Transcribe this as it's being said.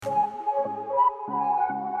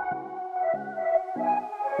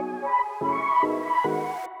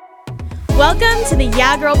Welcome to the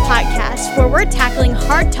Yeah Girl podcast, where we're tackling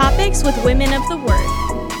hard topics with women of the Word.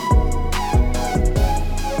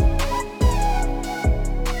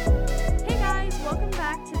 Hey guys, welcome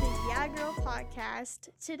back to the Yeah Girl podcast.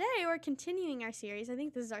 Today we're continuing our series. I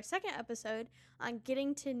think this is our second episode on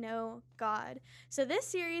getting to know God. So this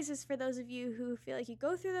series is for those of you who feel like you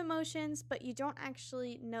go through the motions, but you don't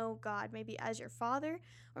actually know God, maybe as your father,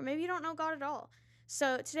 or maybe you don't know God at all.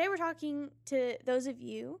 So today we're talking to those of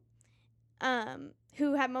you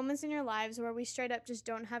who have moments in your lives where we straight up just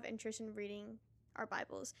don't have interest in reading our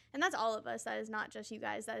Bibles. And that's all of us. That is not just you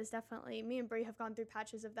guys. That is definitely, me and Brea have gone through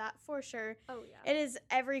patches of that for sure. Oh, yeah. It is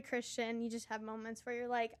every Christian. You just have moments where you're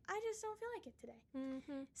like, I just don't feel like it today.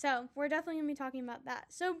 Mm-hmm. So we're definitely going to be talking about that.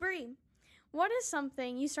 So Brea, what is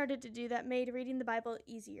something you started to do that made reading the Bible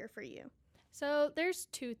easier for you? So there's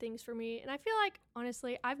two things for me. And I feel like,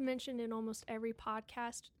 honestly, I've mentioned in almost every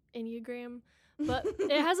podcast Enneagram, but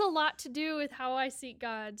it has a lot to do with how I seek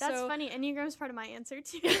God. That's funny. Enneagram's part of my answer,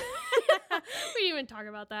 too. We didn't even talk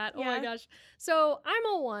about that. Yeah. Oh, my gosh. So I'm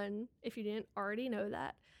a 1, if you didn't already know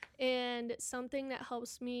that. And something that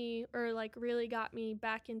helps me or like really got me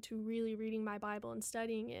back into really reading my Bible and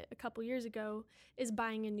studying it a couple years ago is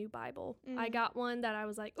buying a new Bible. I got one that I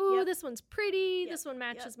was like, ooh, This one's pretty. This one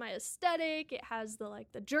matches my aesthetic. It has the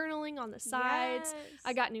journaling on the sides. Yes.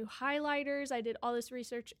 I got new highlighters. I did all this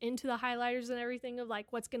research into the highlighters and everything of like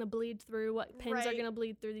what's going to bleed through, what pens are going to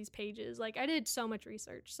bleed through these pages. Like I did so much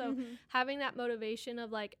research. So having that motivation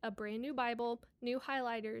of like a brand new Bible, new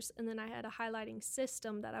highlighters, and then I had a highlighting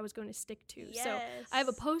system that I was going to stick to. Yes. So I have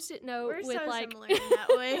a post-it note We're with so like similar in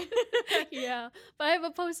that way. yeah, but I have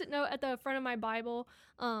a post-it note at the front of my Bible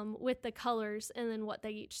with the colors and then what they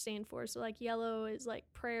each stand for. So like yellow is like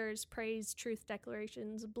prayers, praise, truth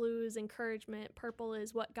declarations. Blue is encouragement. Purple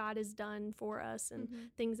is what God has done for us and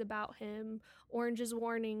things about him. Orange is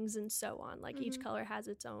warnings and so on. Like each color has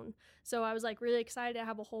its own. So I was like really excited to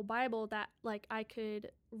have a whole Bible that like I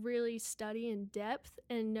could really study in depth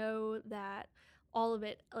and know that all of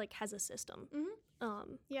it like has a system.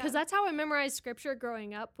 Because that's how I memorized scripture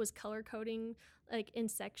growing up, was color coding like in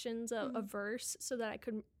sections of a verse so that I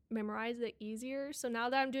could memorize it easier. So now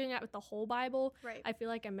that I'm doing that with the whole Bible, I feel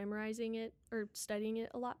like I'm memorizing it or studying it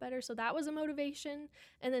a lot better. So that was a motivation.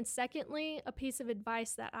 And then secondly, a piece of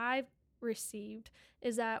advice that I've received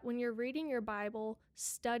is that when you're reading your Bible,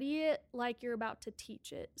 study it like you're about to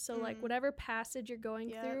teach it. So like whatever passage you're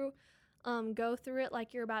going through, go through it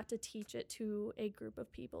like you're about to teach it to a group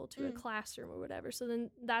of people, to a classroom or whatever. So then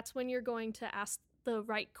that's when you're going to ask the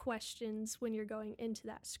right questions when you're going into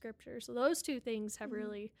that scripture. So those two things have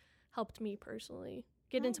really helped me personally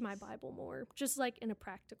get into my Bible more, just like in a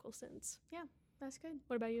practical sense. Yeah, that's good.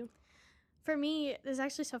 What about you? For me, this is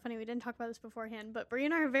actually so funny. We didn't talk about this beforehand, but Brea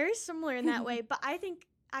and I are very similar in that way. But I think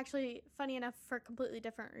actually funny enough for completely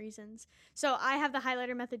different reasons. So I have the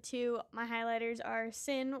highlighter method too. My highlighters are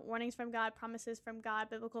sin, warnings from God, promises from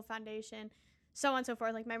God, biblical foundation, so on and so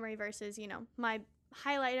forth, like memory verses. You know, my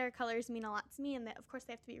highlighter colors mean a lot to me, and of course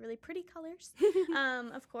they have to be really pretty colors,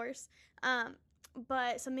 of course.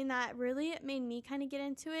 But something that really made me kind of get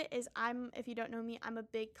into it is if you don't know me, I'm a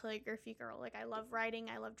big calligraphy girl. Like I love writing,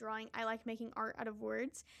 I love drawing, I like making art out of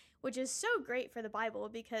words, which is so great for the Bible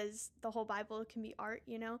because the whole Bible can be art,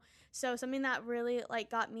 you know? So something that really like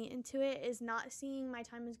got me into it is not seeing my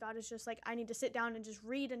time as God as just like I need to sit down and just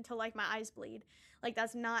read until like my eyes bleed. Like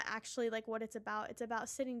that's not actually like what it's about. It's about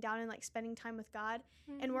sitting down and like spending time with God.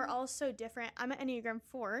 And we're all so different. I'm an Enneagram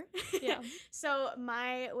 4. Yeah. So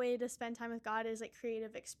my way to spend time with God is like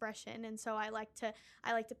creative expression. And so I like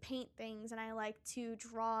to paint things, and I like to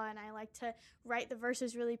draw, and I like to write the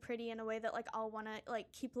verses really pretty in a way that like I'll want to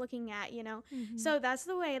like keep looking at, you know? So that's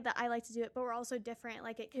the way that I like to do it, but we're also different.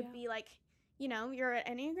 Like it could be like, you know, you're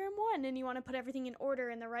an Enneagram 1 and you want to put everything in order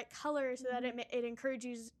in the right color so that it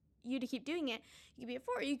encourages you to keep doing it. You could be a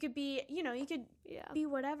 4, you could be, you know, you could be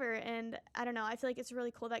whatever. And I don't know, I feel like it's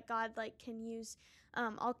really cool that God like can use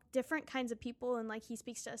all different kinds of people, and like he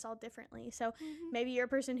speaks to us all differently. So maybe you're a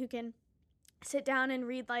person who can sit down and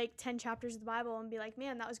read like 10 chapters of the Bible and be like,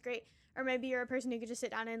 man, that was great. Or maybe you're a person who could just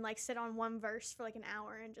sit down and like sit on one verse for like an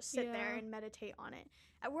hour and just sit there and meditate on it.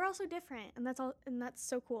 We're all so different, and that's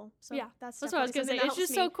so cool. So that's what I was gonna say. It's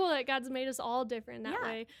just so cool that God's made us all different that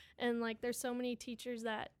way, and like there's so many teachers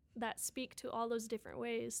that speak to all those different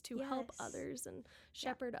ways to help others and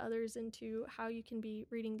shepherd others into how you can be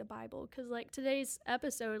reading the Bible. Because like today's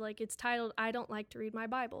episode, like it's titled I Don't Like to Read My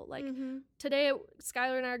Bible. Like today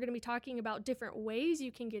Skylar and I are going to be talking about different ways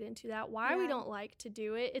you can get into that, why we don't like to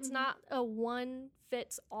do it. It's not a one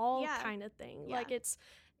fits all kind of thing. Like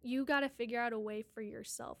you got to figure out a way for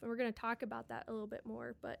yourself. And we're going to talk about that a little bit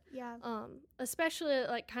more. But especially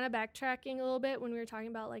like kind of backtracking a little bit when we were talking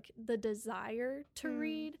about like the desire to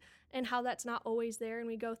read and how that's not always there. And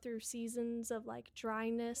we go through seasons of like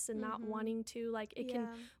dryness and not wanting to, like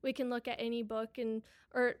we can look at any book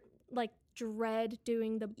or like dread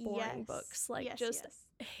doing the boring books, like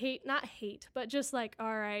not hate, but just like,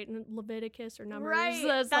 all right, Leviticus or Numbers,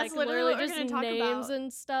 that's like literally just names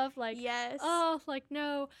and stuff, like like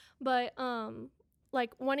no. But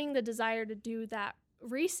like wanting the desire to do that.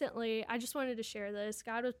 Recently, I just wanted to share this.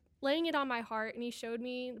 God was laying it on my heart, and he showed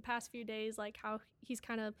me the past few days like how he's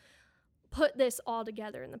kind of put this all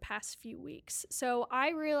together in the past few weeks. So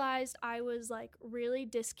I realized I was like really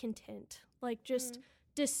discontent, like just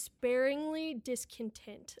despairingly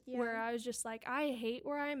discontent, where I was just like, I hate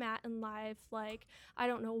where I'm at in life. Like, I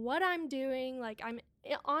don't know what I'm doing. Like, I'm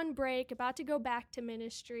on break, about to go back to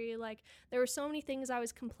ministry. Like, there were so many things I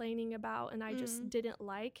was complaining about and I just didn't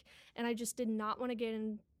like. And I just did not want to get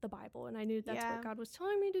in the Bible. And I knew that's what God was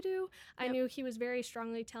telling me to do. I knew he was very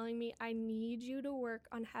strongly telling me, I need you to work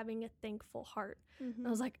on having a thankful heart. And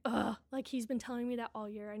I was like, ugh, like he's been telling me that all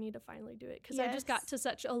year. I need to finally do it, because I just got to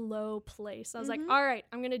such a low place. I was like, all right,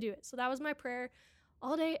 I'm going to do it. So that was my prayer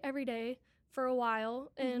all day, every day for a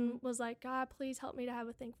while, and was like, God, please help me to have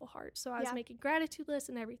a thankful heart. So I was making gratitude lists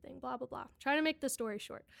and everything, blah, blah, blah. Trying to make the story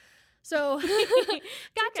short. So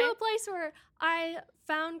got to a place where I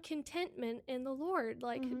found contentment in the Lord,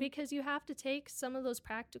 like, because you have to take some of those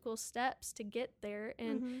practical steps to get there.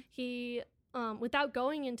 And he, without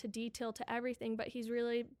going into detail to everything, but he's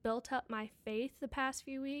really built up my faith the past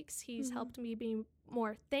few weeks. He's helped me be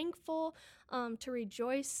more thankful, to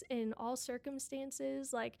rejoice in all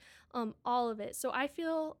circumstances, like all of it. So I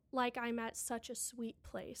feel like I'm at such a sweet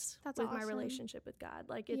place with my relationship with God.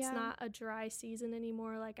 Like, it's not a dry season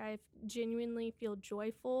anymore. Like, I genuinely feel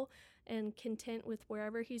joyful and content with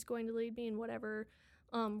wherever he's going to lead me, and whatever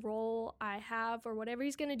role I have, or whatever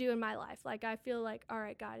he's going to do in my life. Like, I feel like, all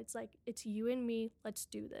right, God, it's like, it's you and me, let's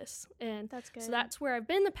do this. And that's good. So that's where I've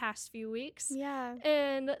been the past few weeks.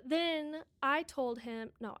 And then I told him,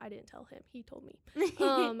 no, I didn't tell him, he told me,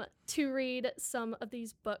 to read some of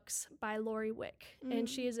these books by Lori Wick. And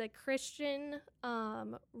she is a Christian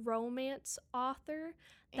romance author.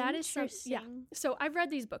 That is so I've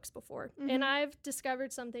read these books before, and I've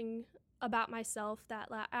discovered something about myself, that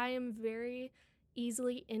I am very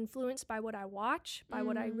easily influenced by what I watch, by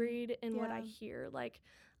what I read, and what I hear, like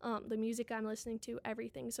the music I'm listening to,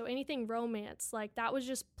 everything. So anything romance, like, that was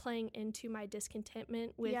just playing into my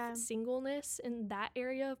discontentment with singleness in that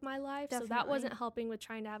area of my life. So that wasn't helping with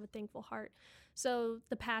trying to have a thankful heart. So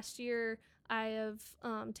the past year I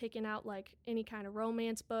have taken out like any kind of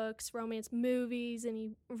romance books, romance movies,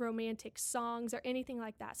 any romantic songs, or anything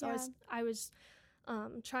like that. So I was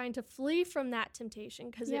trying to flee from that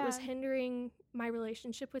temptation, because it was hindering my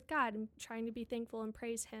relationship with God, and trying to be thankful and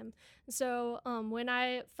praise him. And so when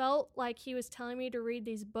I felt like he was telling me to read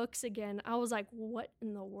these books again, I was like, what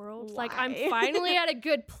in the world? Why? Like, I'm finally at a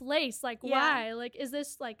good place. Like, why? Like, is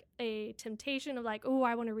this like a temptation of like, oh,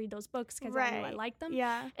 I want to read those books because I know I like them?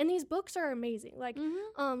 And these books are amazing. Like,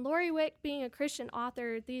 Lori Wick, being a Christian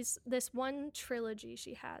author, this one trilogy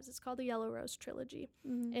she has, it's called the Yellow Rose Trilogy.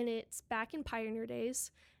 And it's back in Pioneer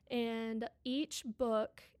days. And each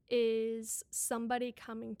book is somebody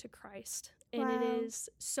coming to Christ. And it is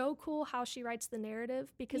so cool how she writes the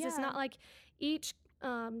narrative, because it's not like each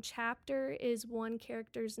chapter is one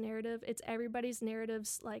character's narrative. It's everybody's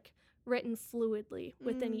narratives, like, written fluidly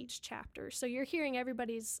within each chapter. So you're hearing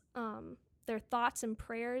everybody's their thoughts and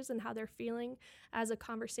prayers and how they're feeling as a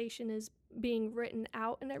conversation is being written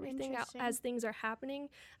out and everything as things are happening.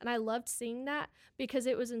 And I loved seeing that, because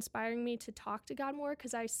it was inspiring me to talk to God more,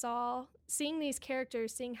 because I seeing these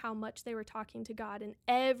characters, seeing how much they were talking to God in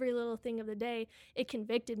every little thing of the day, it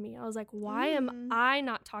convicted me. I was like, why am I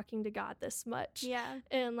not talking to God this much?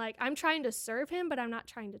 And like, I'm trying to serve him, but I'm not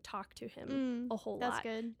trying to talk to him a whole lot. That's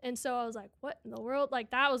good. And so I was like, what in the world?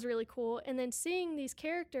 Like, that was really cool. And then seeing these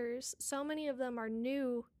characters, so many of them are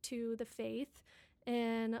new to the faith.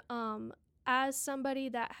 And as somebody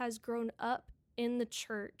that has grown up in the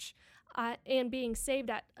church and being saved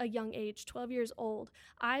at a young age, 12 years old,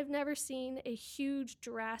 I've never seen a huge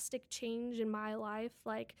drastic change in my life.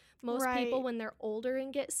 Like, most people, when they're older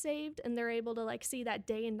and get saved, and they're able to like see that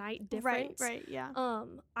day and night difference.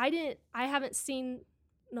 I haven't seen,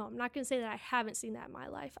 no, I'm not going to say that I haven't seen that in my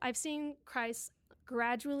life. I've seen Christ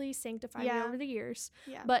gradually sanctify me over the years,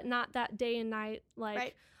 but not that day and night,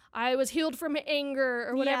 like, I was healed from anger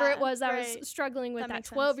or whatever it was I right. was struggling with That at makes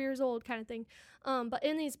 12 sense. years old kind of thing. But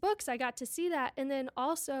in these books, I got to see that. And then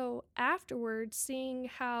also afterwards, seeing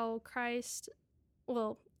how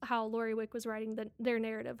how Lori Wick was writing their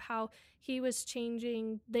narrative, how he was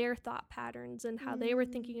changing their thought patterns and how they were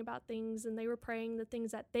thinking about things and they were praying the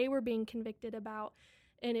things that they were being convicted about,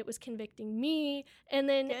 and it was convicting me. And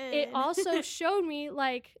then it Good. also showed me,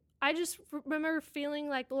 like, I just remember feeling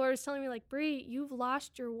like the Lord was telling me, like, Brie, you've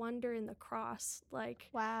lost your wonder in the cross. Like,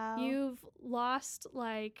 Wow. you've lost,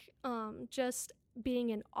 like, just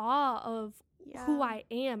being in awe of Yeah. who I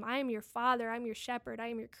am. I am your father. I'm your shepherd. I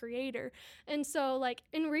am your creator. And so, like,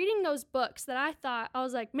 in reading those books that I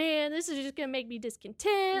was like, man, this is just going to make me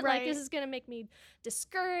discontent. Right. Like, this is going to make me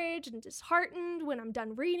discouraged and disheartened when I'm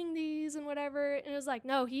done reading these and whatever. And it was like,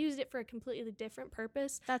 no, he used it for a completely different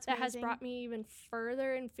purpose. That's that has amazing. brought me even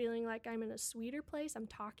further and feeling like I'm in a sweeter place. I'm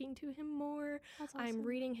talking to him more. That's awesome. I'm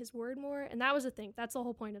reading his word more. And that was the thing. That's the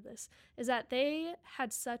whole point of this, is that they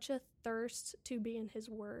had such a thirst to be in his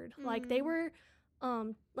word. Like, they were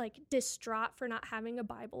like distraught for not having a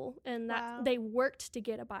Bible, and that they worked to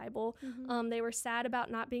get a Bible. They were sad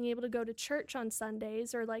about not being able to go to church on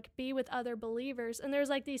Sundays or like be with other believers. And there's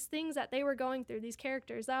like these things that they were going through, these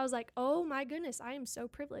characters, that I was like, oh my goodness, I am so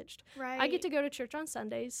privileged. Right. I get to go to church on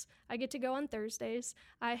Sundays. I get to go on Thursdays.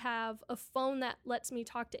 I have a phone that lets me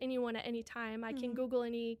talk to anyone at any time. I can Google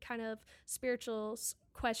any kind of spiritual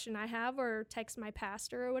question I have or text my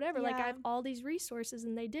pastor or whatever. Like, I have all these resources,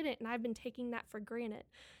 and they didn't, and I've been taking that for granted.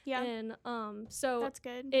 Yeah. And so that's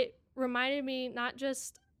good. It reminded me not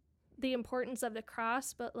just the importance of the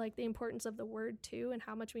cross, but like the importance of the word too, and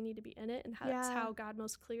how much we need to be in it, and how that's how God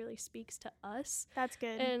most clearly speaks to us. That's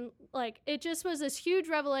good. And like, it just was this huge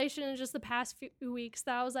revelation in just the past few weeks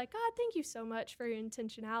that I was like, God, thank you so much for your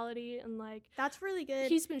intentionality. And like, that's really good.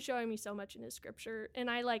 He's been showing me so much in his scripture, and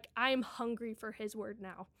I'm hungry for his word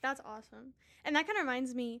now. That's awesome. And that kind of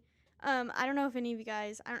reminds me, I don't know if any of you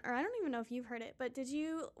guys, I don't even know if you've heard it, but did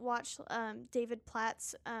you watch David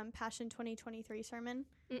Platt's Passion 2023 sermon?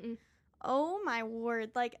 Mm-mm. Oh my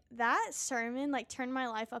word. Like, that sermon like turned my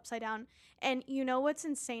life upside down. And you know what's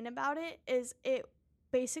insane about it is it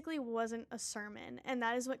basically wasn't a sermon, and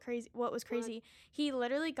that is what was crazy. He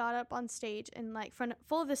literally got up on stage in like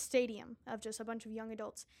full of the stadium of just a bunch of young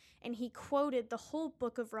adults, and he quoted the whole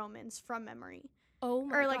book of Romans from memory. Oh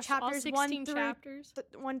my or like gosh, chapters all 1 through chapters?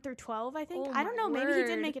 1 through 12, I think. Oh I don't know, my maybe he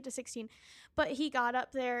didn't word. make it to 16. But he got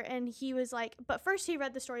up there and he was like, but first he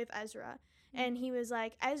read the story of Ezra. And he was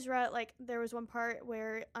like, Ezra, like, there was one part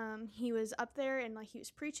where he was up there and, like, he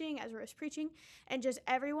was preaching, Ezra was preaching, and just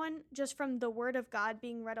everyone, just from the word of God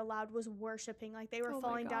being read aloud, was worshiping. Like, they were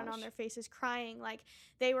falling down on their faces, crying. Like,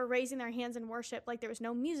 they were raising their hands in worship. Like, there was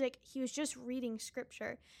no music. He was just reading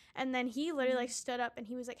scripture. And then he literally, like, stood up and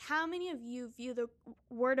he was like, how many of you view the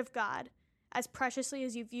word of God as preciously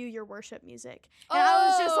as you view your worship music? And I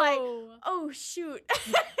was just like, oh, shoot.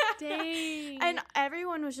 Dang. And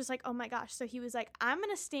everyone was just like, oh my gosh. So he was like, I'm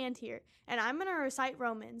going to stand here and I'm going to recite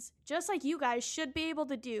Romans, just like you guys should be able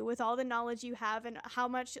to do with all the knowledge you have and how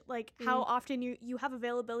much, like, how often you have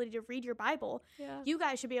availability to read your Bible. Yeah. You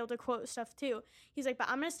guys should be able to quote stuff too. He's like, but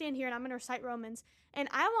I'm going to stand here and I'm going to recite Romans. And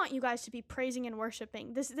I want you guys to be praising and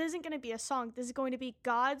worshiping. This isn't going to be a song. This is going to be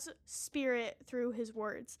God's spirit through his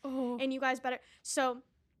words. Oh. And you guys better. So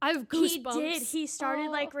I have goosebumps. he did. He started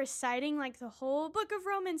like reciting like the whole book of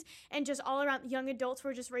Romans, and just all around young adults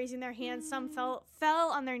were just raising their hands. Some fell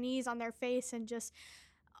on their knees on their face, and just,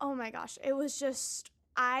 oh my gosh, it was just,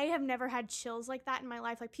 I have never had chills like that in my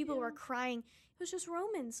life. Like, people were crying. It was just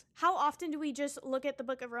Romans. How often do we just look at the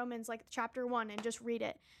book of Romans, like chapter 1, and just read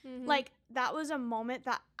it? Like, that was a moment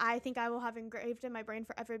that I think I will have engraved in my brain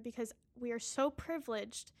forever, because we are so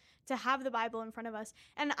privileged to have the Bible in front of us.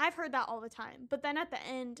 And I've heard that all the time. But then at the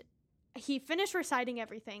end, he finished reciting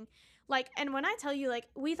everything. Like, and when I tell you, like,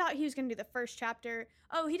 we thought he was going to do the first chapter.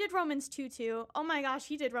 Oh, he did Romans 2 too. Oh my gosh,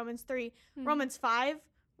 he did Romans 3, Romans 5,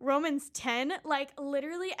 Romans 10. Like,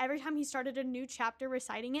 literally every time he started a new chapter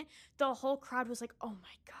reciting it, the whole crowd was like, oh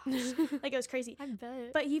my gosh. Like, it was crazy. I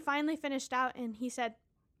bet. But he finally finished out and he said,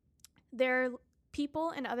 there are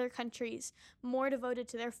people in other countries more devoted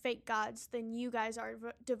to their fake gods than you guys are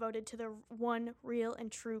devoted to the one real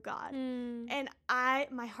and true God. And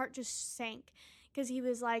my heart just sank, because he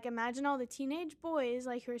was like, imagine all the teenage boys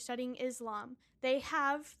like who are studying Islam. They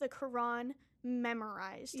have the Quran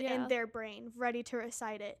memorized in their brain, ready to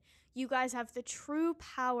recite it. You guys have the true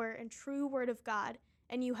power and true word of God,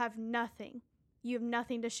 and you have nothing. You have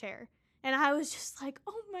nothing to share. And I was just like,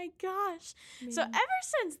 oh my gosh. So ever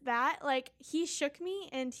since that, like, he shook me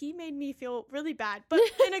and he made me feel really bad, but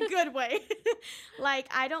in a good way. Like,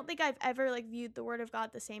 I don't think I've ever, like, viewed the word of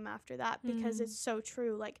God the same after that, because it's so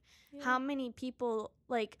true. Like, how many people,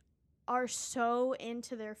 like, are so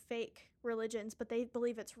into their fake religions, but they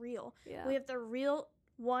believe it's real. Yeah. We have the real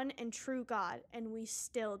one and true God, and we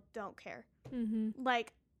still don't care.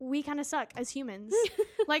 Like, we kind of suck as humans.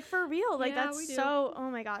 Like, for real. Like, that's so, oh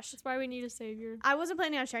my gosh. That's why we need a savior. I wasn't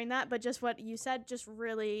planning on sharing that, but just what you said just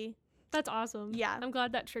really. That's awesome. Yeah. I'm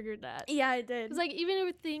glad that triggered that. Yeah, it did. It's like, even if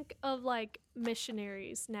we think of, like,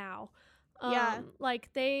 missionaries now. Yeah.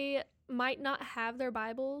 Like, they might not have their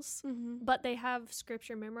Bibles, but they have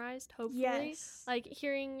scripture memorized, hopefully. Yes. Like,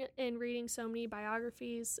 hearing and reading so many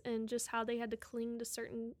biographies and just how they had to cling to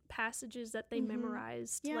certain passages that they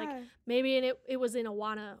memorized. Yeah. Like, maybe it was in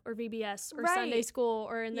Awana or VBS or Sunday school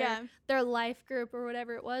or in their life group or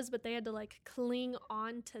whatever it was, but they had to, like, cling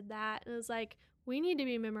on to that. And it was like, we need to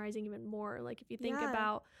be memorizing even more. Like, if you think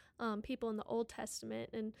about people in the Old Testament,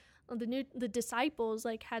 and the disciples,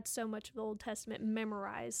 like, had so much of the Old Testament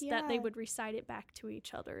memorized that they would recite it back to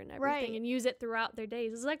each other and everything and use it throughout their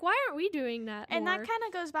days. It's like, why aren't we doing that and more? that kind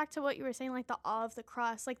of goes back to what you were saying, like, the awe of the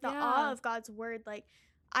cross, like, the awe of God's word. Like,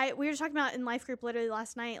 we were talking about in life group literally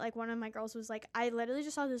last night, like, one of my girls was like, I literally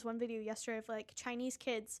just saw this one video yesterday of, like, Chinese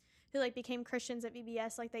kids who, like, became Christians at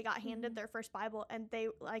VBS. Like, they got handed their first Bible, and they,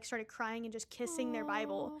 like, started crying and just kissing their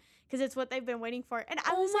Bible because it's what they've been waiting for. And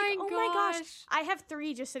I was like, oh my gosh, I have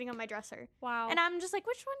 3 just sitting on my dresser. Wow. And I'm just like,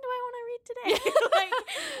 which one do I want to read today? Like,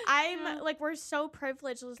 I'm like, we're so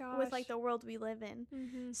privileged with, like, the world we live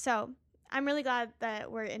in. So I'm really glad that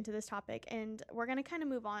we're into this topic, and we're going to kind of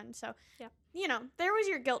move on. So, you know, there was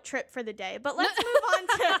your guilt trip for the day, but let's move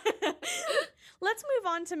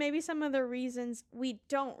on to maybe some of the reasons we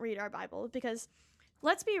don't read our Bible, because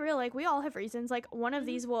let's be real, like, we all have reasons. Like, one of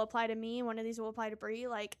these will apply to me, one of these will apply to Brea,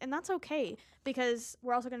 like, and that's okay, because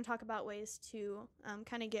we're also going to talk about ways to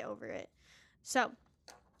kind of get over it. So,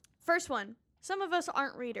 first one, some of us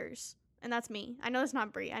aren't readers. And that's me. I know it's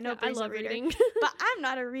not Brea. I know Brea's I love a reader. reading. But I'm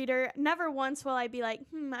not a reader. Never once will I be like,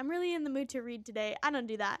 I'm really in the mood to read today. I don't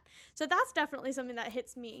do that. So that's definitely something that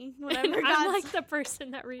hits me whenever I'm like the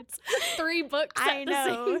person that reads 3 books at the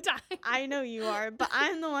same time. I know you are. But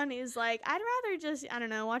I'm the one who's like, I'd rather just, I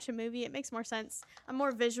don't know, watch a movie. It makes more sense. I'm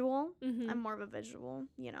more visual. I'm more of a visual,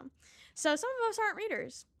 you know. So some of us aren't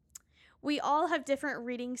readers. We all have different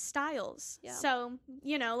reading styles. Yeah. So,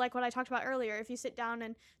 you know, like what I talked about earlier, if you sit down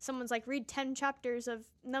and someone's like, read 10 chapters of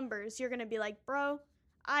Numbers, you're going to be like, bro,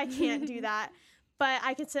 I can't do that. But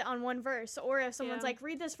I could sit on one verse. Or if someone's like,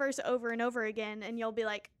 read this verse over and over again, and you'll be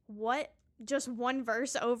like, what? Just one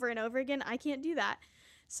verse over and over again? I can't do that.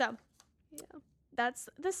 So, that's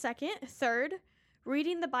the second. Third,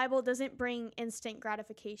 reading the Bible doesn't bring instant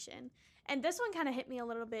gratification. And this one kind of hit me a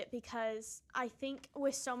little bit, because I think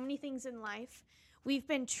with so many things in life, we've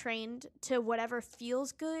been trained to whatever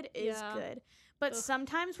feels good is good. But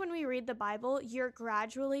sometimes when we read the Bible,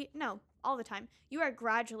 all the time, you are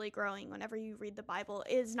gradually growing whenever you read the Bible.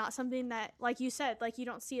 It is not something that, like you said, like, you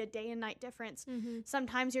don't see a day and night difference.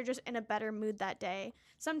 Sometimes you're just in a better mood that day.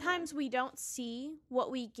 Sometimes we don't see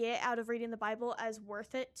what we get out of reading the Bible as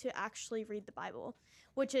worth it to actually read the Bible,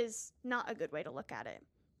 which is not a good way to look at it.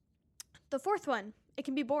 The fourth one, it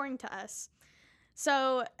can be boring to us.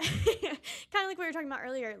 So kind of like we were talking about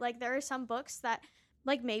earlier, like, there are some books that,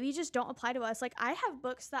 like, maybe just don't apply to us. Like, I have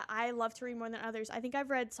books that I love to read more than others. I think I've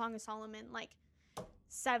read Song of Solomon like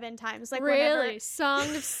 7 times. Like, really?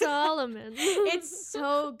 Song of Solomon. It's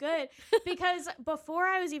so good, because before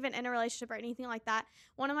I was even in a relationship or anything like that,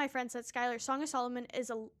 one of my friends said, Skylar, Song of Solomon is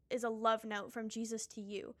a love note from Jesus to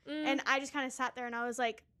you. And I just kind of sat there and I was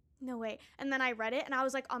like, no way. And then I read it and I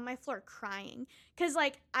was like on my floor crying, because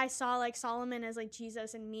like I saw like Solomon as like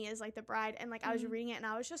Jesus and me as like the bride, and like I was reading it and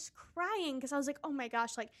I was just crying, because I was like, oh my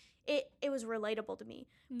gosh, like it was relatable to me.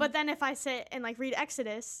 But then if I sit and like read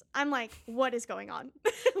Exodus, I'm like, what is going on?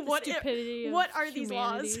 What are these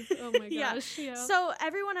laws? Oh my gosh. Yeah. So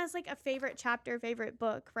everyone has like a favorite chapter, favorite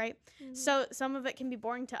book, right? So some of it can be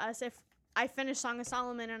boring to us. If I finish Song of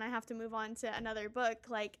Solomon and I have to move on to another book,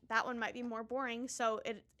 like, that one might be more boring, so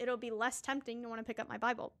it'll be less tempting to want to pick up my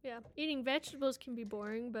Bible. Yeah, eating vegetables can be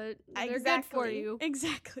boring, but they're good for you.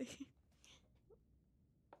 Exactly.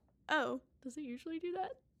 Oh. Does it usually do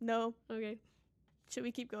that? No. Okay. Should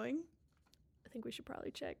we keep going? I think we should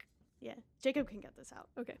probably check. Yeah. Jacob can get this out.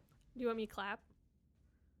 Okay. Do you want me to clap?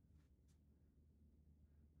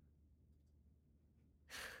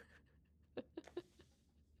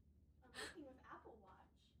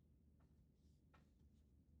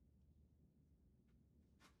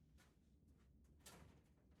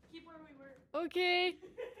 Okay.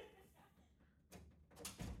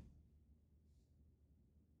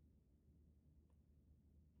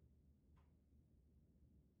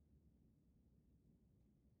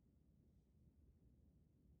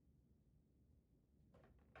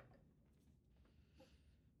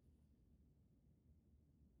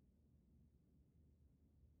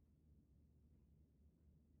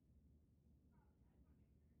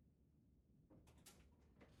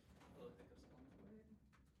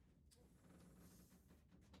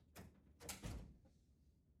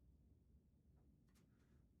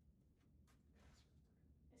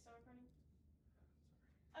 It's still recording?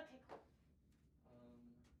 Okay, cool.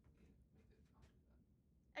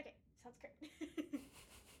 Okay, sounds great.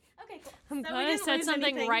 Okay, cool. I'm So glad I said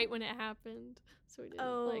something right when it happened. So we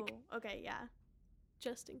didn't, like, okay, yeah.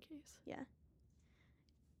 just in case. Yeah.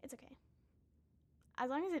 It's okay. As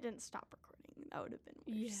long as it didn't stop recording, that would have been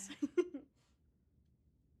worse. Yeah.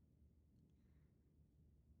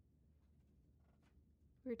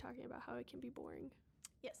 We were talking about how it can be boring.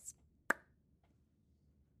 Yes.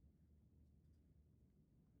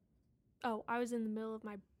 Oh, I was in the middle of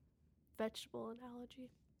my vegetable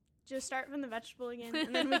analogy. Just start from the vegetable again,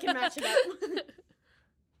 and then we can match it up.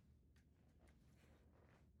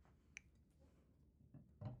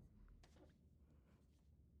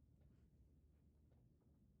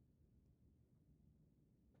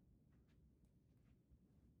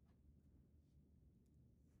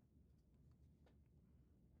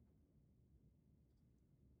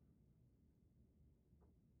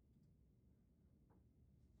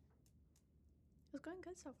 It was going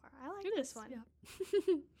good so far. I like this one. Yeah.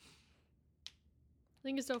 I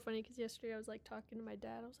think it's so funny because yesterday I was like talking to my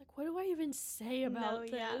dad. I was like, "What do I even say about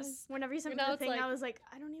this?" Yeah. Whenever you sent me the thing, I was like,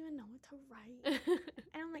 I don't even know what to write.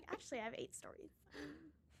 And I'm like, actually, I have 8 stories. Alright,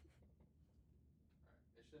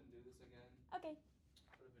 it shouldn't do this again, Okay.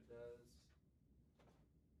 but if it does,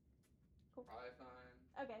 Cool. probably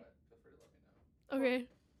fine. Okay. But feel free to let me know. Okay.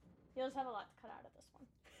 You'll just have a lot to cut out of this one.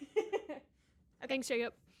 Okay. Thanks,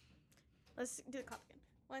 Jacob. Let's do the clap again.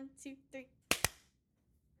 1, 2, 3.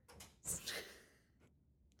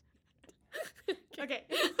 Okay.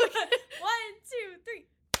 1, 2, 3.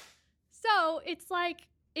 So it's like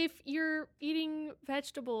if you're eating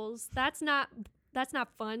vegetables, that's not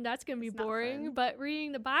fun. That's gonna be It's not boring. fun. But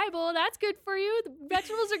reading the Bible, that's good for you. The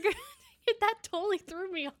vegetables are good. That totally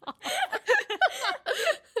threw me off.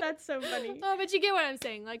 That's so funny. Oh, but you get what I'm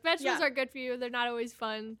saying. Like vegetables Yeah. are good for you. They're not always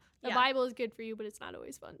fun. The Yeah. Bible is good for you, but it's not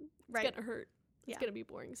always fun. It's Right. gonna hurt. It's Yeah. gonna be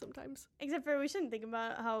boring sometimes. Except for we shouldn't think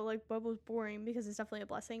about how like Bible's boring because it's definitely a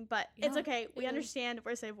blessing. But it's Yeah, okay. We it is. understand.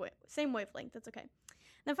 We're same wavelength. That's okay. And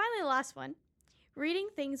then finally, the last one. Reading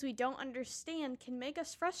things we don't understand can make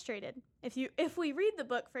us frustrated. If we read the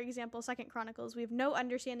book, for example, 2 Chronicles, we have no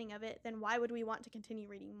understanding of it, then why would we want to continue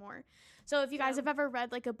reading more? So if you guys Yeah. have ever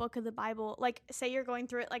read like a book of the Bible, like say you're going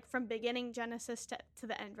through it like from beginning Genesis to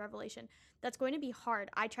the end Revelation, that's going to be hard.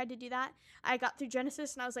 I tried to do that. I got through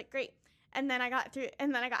Genesis and I was like, great. And then I got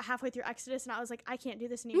halfway through Exodus and I was like, I can't do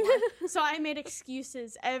this anymore. So I made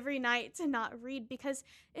excuses every night to not read because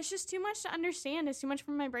it's just too much to understand. It's too much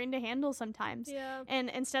for my brain to handle sometimes. Yeah. And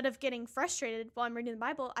instead of getting frustrated while I'm reading the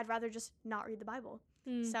Bible, I'd rather just not read the Bible.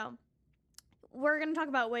 So we're going to talk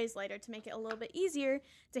about ways later to make it a little bit easier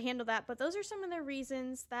to handle that. But those are some of the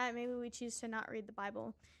reasons that maybe we choose to not read the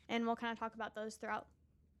Bible. And we'll kind of talk about those throughout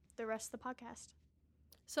the rest of the podcast.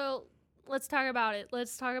 So let's talk about it.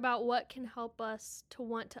 Let's talk about what can help us to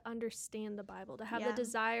want to understand the Bible, to have the Yeah.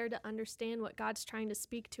 desire to understand what God's trying to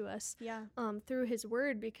speak to us Yeah. through his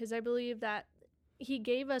word, because I believe that he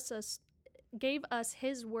gave us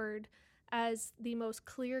his word as the most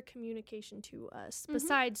clear communication to us,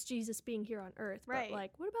 besides Jesus being here on earth. Right. But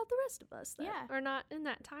like, what about the rest of us that Yeah. are not in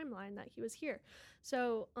that timeline that he was here?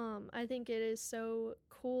 So I think it is so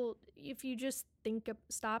cool if you just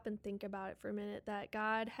stop and think about it for a minute, that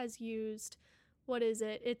God has used, what is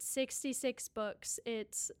it? It's 66 books.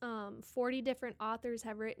 It's 40 different authors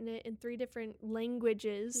have written it in 3 different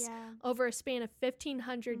languages Yeah. over a span of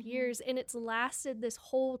 1,500 years, and it's lasted this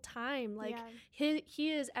whole time. Like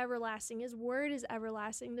he is everlasting. His word is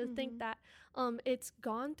everlasting. To think that it's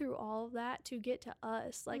gone through all of that to get to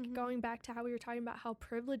us, like going back to how we were talking about how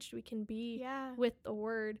privileged we can be with the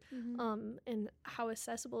word, and how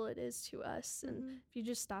accessible it is to us. And if you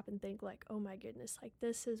just stop and think like, oh my goodness, like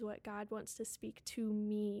this is what God wants to speak to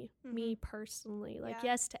me personally, like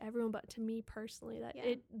yes to everyone, but to me personally,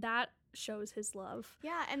 that shows his love.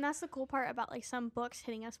 Yeah, and that's the cool part about like some books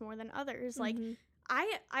hitting us more than others. Like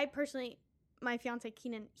I personally, my fiance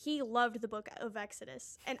Keenan, he loved the book of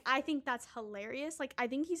Exodus, and I think that's hilarious. Like I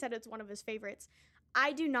think he said it's one of his favorites.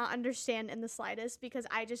 I do not understand in the slightest because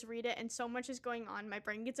I just read it and so much is going on. My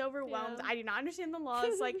brain gets overwhelmed. Yeah. I do not understand the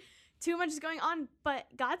laws. Like, too much is going on. But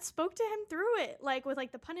God spoke to him through it, like, with,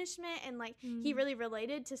 like, the punishment. And, like, he really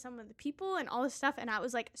related to some of the people and all this stuff. And I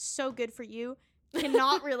was like, so good for you.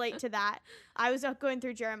 Cannot relate to that. I was going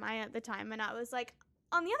through Jeremiah at the time. And I was like,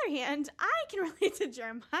 on the other hand, I can relate to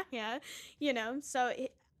Jeremiah, you know. So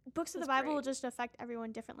books of the Bible will just affect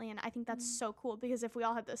everyone differently, and I think that's so cool because if we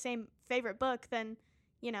all had the same favorite book, then,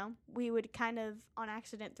 you know, we would kind of on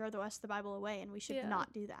accident throw the rest of the Bible away, and we should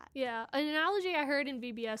not do that. Yeah, an analogy I heard in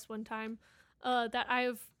VBS one time that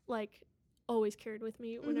I've, like, always carried with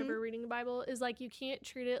me whenever reading the Bible is, like, you can't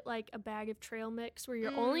treat it like a bag of trail mix where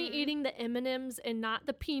you're only eating the M&Ms and not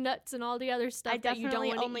the peanuts and all the other stuff that you don't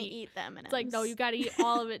want to only eat. eat the M&Ms. It's like, no, you got to eat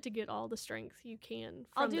all of it to get all the strength you can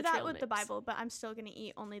from I'll do the that trail with mix. the Bible, but I'm still going to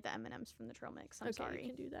eat only the M&Ms from the trail mix. I'm sorry.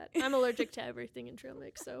 You can do that. I'm allergic to everything in trail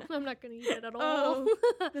mix, so I'm not going to eat it at all.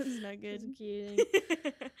 Oh, this is not good. Just kidding.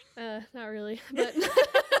 Not really, but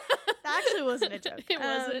that actually wasn't a joke. It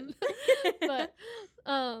wasn't. But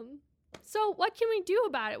so what can we do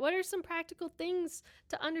about it? What are some practical things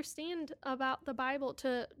to understand about the Bible,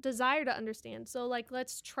 to desire to understand? So, like,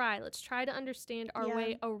 let's try to understand our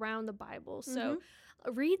way around the Bible. So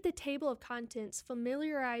read the table of contents,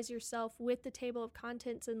 familiarize yourself with the table of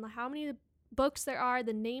contents and how many books there are,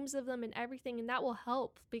 the names of them and everything, and that will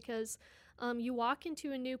help because you walk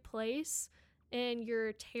into a new place and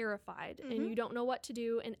you're terrified and you don't know what to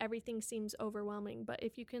do and everything seems overwhelming. But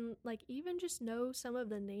if you can, like, even just know some of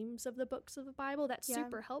the names of the books of the Bible, that's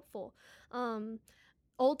super helpful.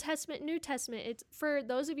 Old Testament, New Testament, it's for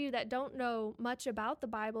those of you that don't know much about the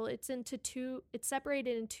Bible, it's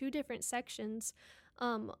separated in two different sections.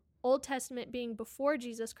 Old Testament being before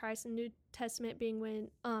Jesus Christ and New Testament being when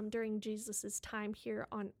during Jesus's time here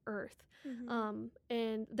on earth. And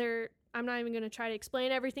I'm not even going to try to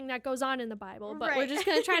explain everything that goes on in the Bible, but we're just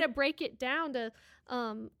going to try to break it down to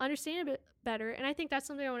understand a bit better. And I think that's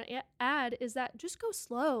something I want to add is that just go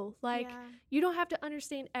slow. Like, you don't have to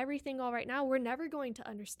understand everything all right now. We're never going to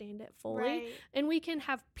understand it fully. And we can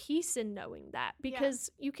have peace in knowing that because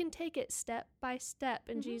you can take it step by step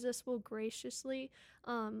and Jesus will graciously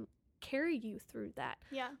carry you through that.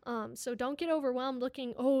 So don't get overwhelmed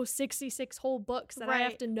looking 66 whole books that I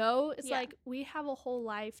have to know. It's like we have a whole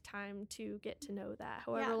lifetime to get to know that,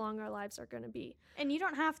 however long our lives are going to be. And you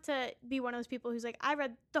don't have to be one of those people who's like, I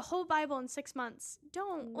read the whole Bible in 6 months.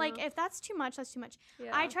 Don't. Like, if that's too much, that's too much.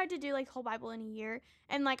 I tried to do like the whole Bible in a year,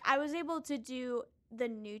 and like I was able to do the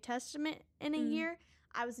New Testament in a year.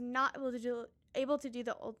 I was not able to do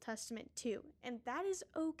the Old Testament too, and that is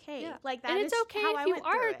okay. Like that, and it's okay if you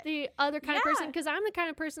are the other kind of person, because I'm the kind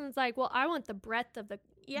of person that's like, well, I want the breadth of the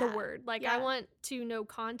word. Like I want to know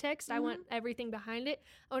context. I want everything behind it.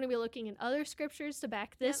 I want to be looking in other scriptures to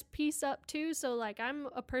back this piece up too. So like I'm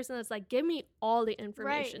a person that's like, give me all the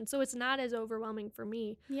information, so it's not as overwhelming for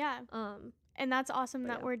me. And that's awesome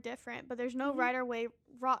that we're different, but there's no right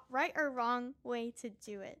or wrong way to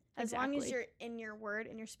do it. As long as you're in your word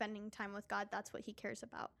and you're spending time with God, that's what he cares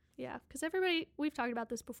about. Yeah, because we've talked about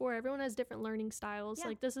this before, everyone has different learning styles.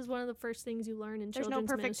 Like this is one of the first things you learn in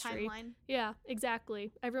children's ministry. There's no perfect timeline. Yeah,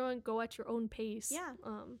 exactly. Everyone go at your own pace.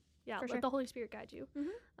 Let the Holy Spirit guide you.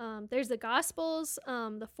 There's the Gospels,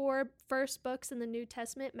 the 4 first books in the New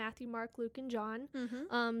Testament, Matthew, Mark, Luke, and John.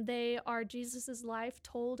 They are Jesus's life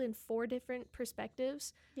told in 4 different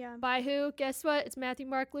perspectives. By who? Guess what? It's Matthew,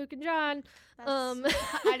 Mark, Luke, and John.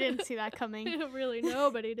 I didn't see that coming. Really,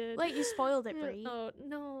 nobody did. Wait, you spoiled it, Brie. Oh,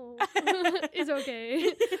 no. It's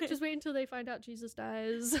okay. Just wait until they find out Jesus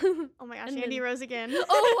dies. Oh my gosh, Andy rose again.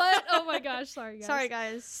 Oh, what? Oh my gosh, sorry guys. Sorry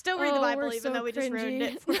guys. Still read the Bible even though we just ruined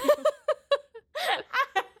it for you.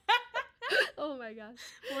 Oh my gosh.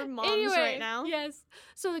 We're moms right now. Yes.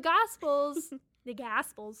 So the Gospels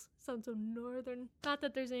sound so northern. Not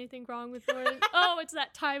that there's anything wrong with northern. Oh, it's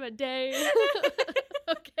that time of day.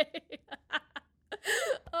 Okay.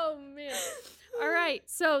 Oh man. All right.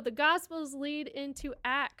 So the Gospels lead into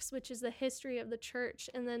Acts, which is the history of the church,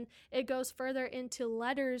 and then it goes further into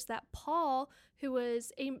letters that Paul, who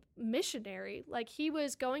was a missionary, like he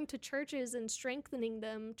was going to churches and strengthening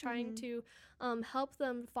them, trying to help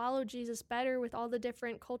them follow Jesus better with all the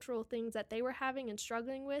different cultural things that they were having and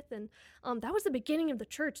struggling with. And that was the beginning of the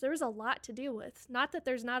church. There was a lot to deal with. Not that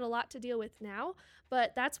there's not a lot to deal with now,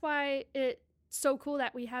 but that's why it's so cool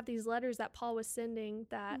that we have these letters that Paul was sending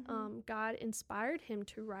that God inspired him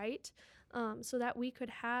to write, so that we could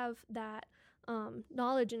have that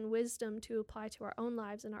knowledge and wisdom to apply to our own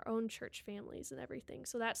lives and our own church families and everything.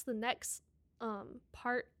 So that's the next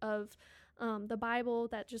part of the Bible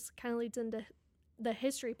that just kind of leads into the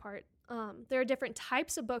history part. there are different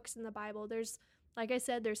types of books in the Bible. There's, like I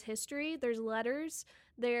said, there's history, there's letters,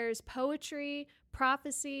 there's poetry,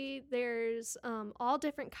 prophecy, there's all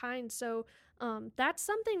different kinds. So that's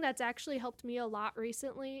something that's actually helped me a lot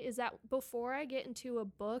recently, is that before I get into a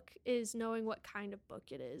book is knowing what kind of book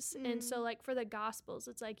it is. And so like for the Gospels,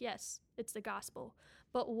 it's like, yes, it's the gospel,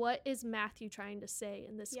 but what is Matthew trying to say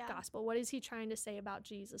in this gospel? What is he trying to say about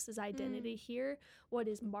Jesus, his identity here? What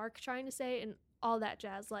is Mark trying to say? And all that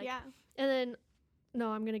jazz. Like, and then,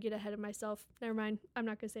 no, I'm going to get ahead of myself. Never mind. I'm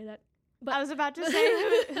not going to say that. But I was about to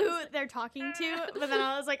say who they're talking to, but then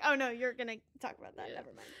I was like, oh no, you're going to talk about that. Never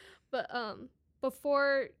mind. But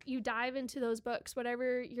before you dive into those books,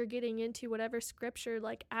 whatever you're getting into, whatever scripture,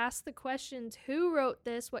 like ask the questions, who wrote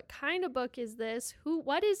this? What kind of book is this?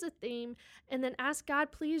 What is the theme? And then ask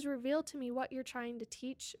God, please reveal to me what you're trying to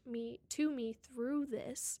teach me through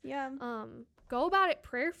this. Yeah. Go about it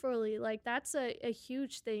prayerfully. Like that's a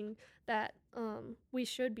huge thing that we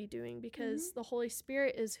should be doing, because the Holy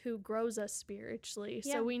Spirit is who grows us spiritually.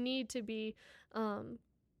 So we need to be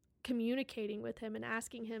communicating with him and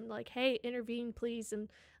asking him, like, hey, intervene please, and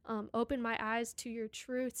open my eyes to your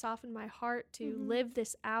truth, soften my heart to live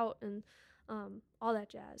this out, and all that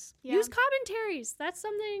jazz. Use commentaries. That's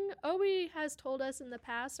something Obi has told us in the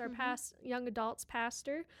past, our past young adults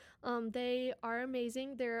pastor. They are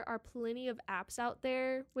amazing. There are plenty of apps out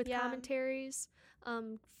there with commentaries.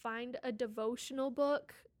 Find a devotional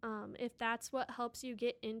book if that's what helps you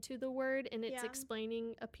get into the word and it's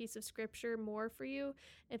explaining a piece of scripture more for you.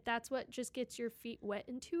 If that's what just gets your feet wet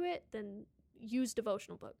into it, then use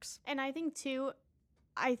devotional books. And I think too,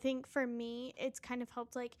 for me, it's kind of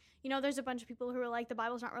helped, like, you know, there's a bunch of people who are like, the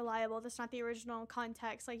Bible's not reliable, that's not the original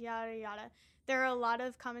context, like, yada, yada. There are a lot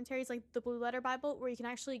of commentaries, like the Blue Letter Bible, where you can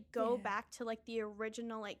actually go back to, like, the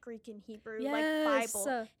original, like, Greek and Hebrew, like,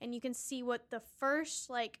 Bible, and you can see what the first,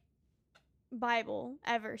 like, Bible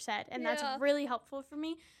ever said, and that's really helpful for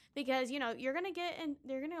me, because, you know, you're gonna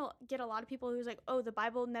get a lot of people who's like, oh, the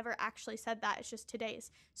Bible never actually said that, it's just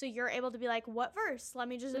today's. So you're able to be like, what verse? Let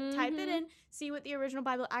me just type it in, see what the original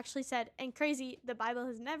Bible actually said. And crazy, the Bible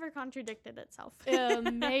has never contradicted itself.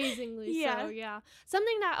 Amazingly so, yeah.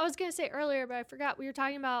 Something that I was gonna say earlier, but I forgot, we were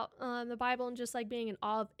talking about the Bible and just like being in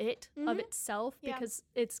awe of it, of itself, because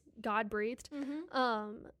it's God breathed.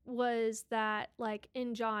 Was that, like,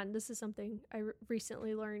 in John, this is something I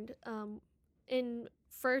recently learned, in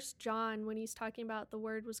 1 John, when he's talking about the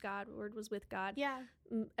Word was God, the Word was with God,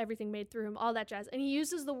 everything made through him, all that jazz, and he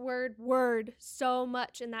uses the word so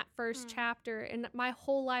much in that first chapter, and my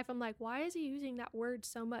whole life I'm like, why is he using that word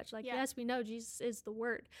so much? Like, yes, we know Jesus is the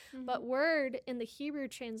Word, but word in the Hebrew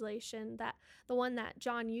translation, that the one that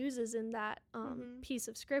John uses in that piece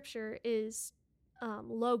of scripture is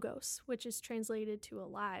logos, which is translated to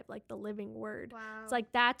alive, like the living word. Wow. It's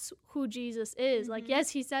like, that's who Jesus is. Like,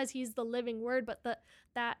 yes, he says he's the living word, but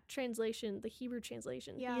that translation, the Hebrew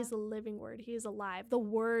translation, he is the living word. He is alive. The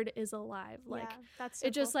word is alive. Like, that's so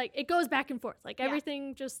it just cool. Like, it goes back and forth. Like,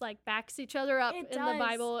 everything just like backs each other up in the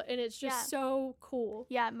Bible, and it's just so cool.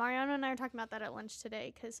 Yeah, Mariana and I were talking about that at lunch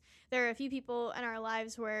today, because there are a few people in our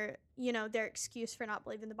lives where, you know, their excuse for not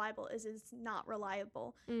believing the Bible is not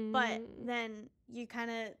reliable. But then you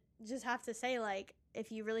kind of just have to say, like,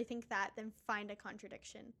 if you really think that, then find a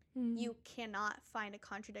contradiction. You cannot find a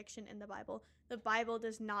contradiction in the Bible. The Bible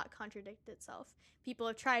does not contradict itself. People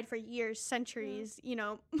have tried for years, centuries, you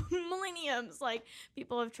know, millenniums. Like,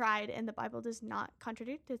 people have tried, and the Bible does not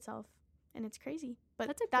contradict itself. And it's crazy. But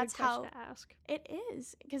that's a that's good how question to ask. It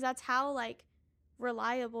is, because that's how, like,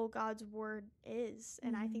 reliable God's word is.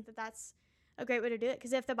 And I think that that's a great way to do it,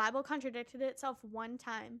 because if the Bible contradicted itself one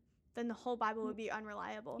time, then the whole Bible would be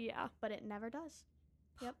unreliable. Yeah. But it never does.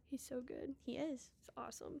 Yep. He's so good. He is. It's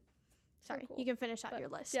awesome. Sorry, so cool. You can finish out your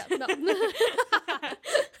list. Yeah, no.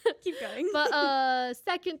 Keep going. But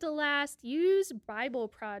second to last, use Bible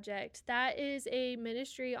Project. That is a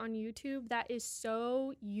ministry on YouTube that is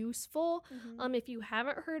so useful. If you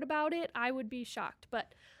haven't heard about it, I would be shocked.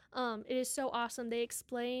 But it is so awesome. They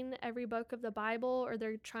explain every book of the Bible, or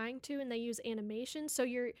they're trying to, and they use animation. So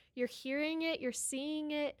you're hearing it, you're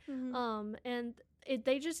seeing it, and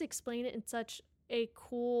they just explain it in such a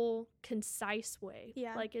cool, concise way.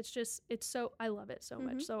 Yeah. Like, I love it so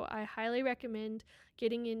much. So I highly recommend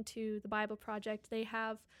getting into the Bible Project. They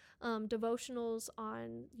have devotionals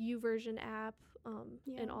on YouVersion app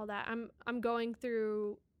and all that. I'm going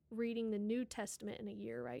through reading the New Testament in a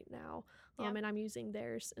year right now, and I'm using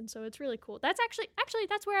theirs, and so it's really cool. That's actually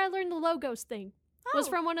that's where I learned the logos thing. Was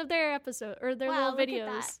from one of their episodes, or their little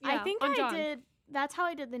videos. Yeah, I think I did. That's how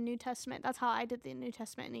I did the New Testament. That's how I did the New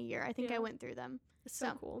Testament in a year. I think I went through them. It's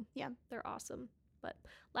so cool. Yeah. They're awesome. But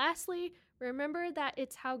lastly, remember that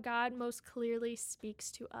it's how God most clearly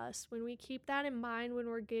speaks to us. When we keep that in mind when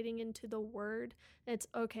we're getting into the Word, it's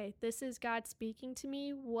okay, this is God speaking to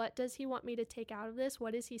me. What does he want me to take out of this?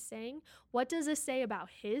 What is he saying? What does this say about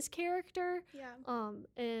his character? Yeah.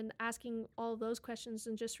 And asking all those questions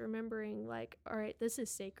and just remembering, like, all right, this is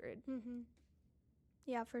sacred.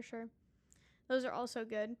 Yeah, for sure. Those are also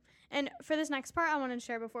good. And for this next part, I want to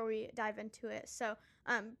share before we dive into it. So,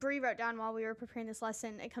 Brea wrote down while we were preparing this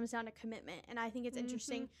lesson, it comes down to commitment. And I think it's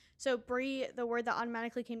interesting. So, Brea, the word that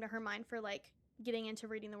automatically came to her mind for like getting into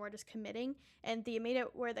reading the word is committing. And the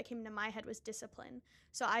immediate word that came to my head was discipline.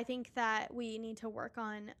 So, I think that we need to work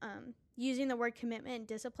on using the word commitment and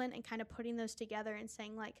discipline and kind of putting those together and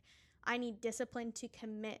saying, like, I need discipline to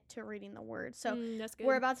commit to reading the word. So That's good.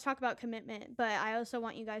 we're about to talk about commitment, but I also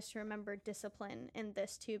want you guys to remember discipline in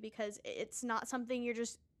this too, because it's not something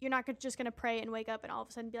you're not just going to pray and wake up and all of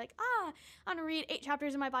a sudden be like, I'm going to read 8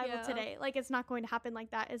 chapters in my Bible today. Like, it's not going to happen like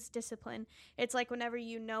that. It's discipline. It's like whenever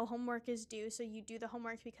you know homework is due, so you do the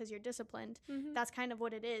homework because you're disciplined. That's kind of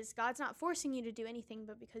what it is. God's not forcing you to do anything,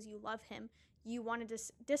 but because you love him, you want to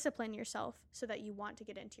discipline yourself so that you want to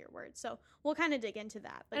get into your word. So we'll kind of dig into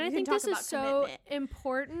that. But and I think this is so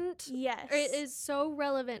important. Yes. It is so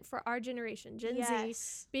relevant for our generation, Gen Z,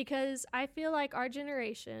 because I feel like our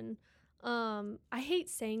generation, I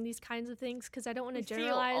hate saying these kinds of things because I don't want to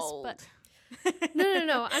generalize, but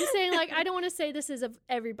no. I'm saying, like, I don't want to say this is of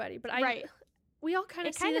everybody, but we all kind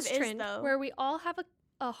of see this trend where we all have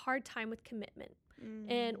a hard time with commitment.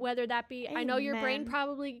 And whether that be, I know your brain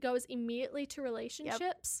probably goes immediately to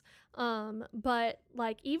relationships, but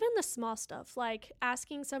like even the small stuff, like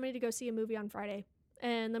asking somebody to go see a movie on Friday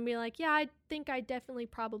and then be like, yeah, I think I definitely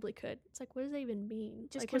probably could. It's like, what does that even mean?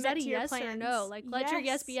 Just like, was that a yes or no? Like, let your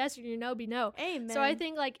yes be yes and your no be no. Amen. So I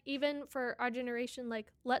think, like, even for our generation,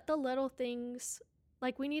 like, let the little things,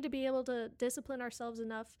 like, we need to be able to discipline ourselves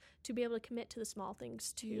enough to be able to commit to the small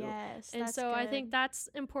things too. Yes, and that's so good. I think that's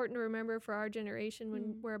important to remember for our generation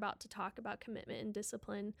when we're about to talk about commitment and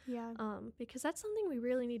discipline. Yeah. Because that's something we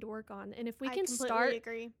really need to work on. And if we can completely start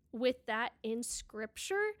agree with that in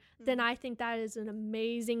scripture, then I think that is an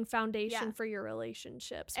amazing foundation for your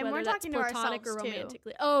relationships. And whether we're that's talking to platonic ourselves or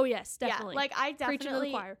romantically. too. Oh yes, definitely. Yeah, like I Preaching to the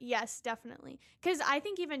definitely, choir. yes, definitely. Because I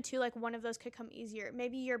think even too, like one of those could come easier.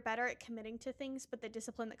 Maybe you're better at committing to things, but the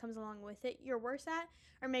discipline that comes along with it, you're worse at.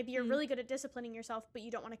 Or maybe you're really good at disciplining yourself, but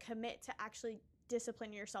you don't want to commit to actually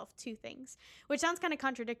discipline yourself to things, which sounds kind of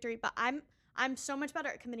contradictory. But I'm so much better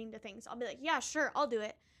at committing to things. I'll be like, yeah, sure, I'll do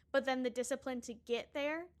it. But then the discipline to get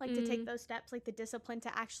there, like to take those steps, like the discipline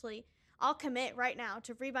to actually, I'll commit right now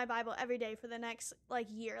to read my Bible every day for the next like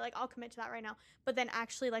year. Like I'll commit to that right now. But then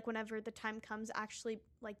actually, like whenever the time comes, actually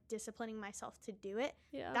like disciplining myself to do it.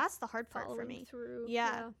 Yeah. That's the hard part for me. Through.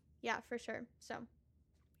 Yeah, for sure. So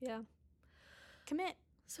yeah. Commit.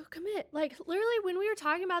 So commit. Like literally when we were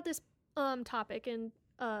talking about this topic and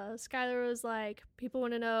Skylar was like, people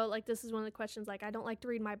want to know, like, this is one of the questions, like, I don't like to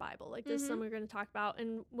read my Bible. Like, this is something we're going to talk about.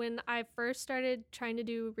 And when I first started trying to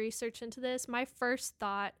do research into this, my first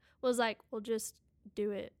thought was like, well, just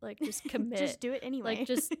do it. Like, just commit. Just do it anyway. Like,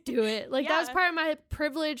 just do it. Like, that was part of my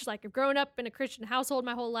privilege. Like, I've grown up in a Christian household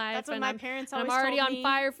my whole life. That's what my parents always I'm already told on me.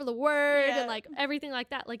 fire for the word and, like, everything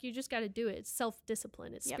like that. Like, you just got to do it. It's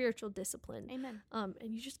self-discipline. It's spiritual discipline. Amen.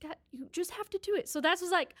 And you just have to do it. So that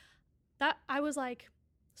was like, I was like,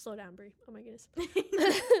 slow down, Brie. Oh my goodness.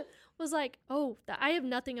 Was like, I have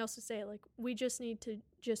nothing else to say. Like, we just need to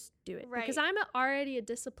just do it. Right. Because I'm already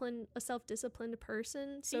a self-disciplined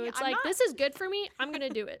person. So See, it's I'm like, not. this is good for me. I'm going to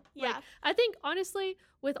do it. Yeah. Like, I think, honestly,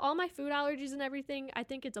 with all my food allergies and everything, I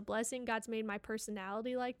think it's a blessing. God's made my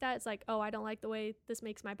personality like that. It's like, I don't like the way this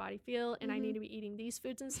makes my body feel, and I need to be eating these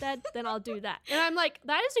foods instead. Then I'll do that. And I'm like,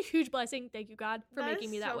 that is a huge blessing. Thank you, God, for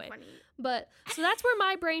making me that way. Funny. But so that's where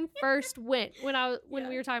my brain first went when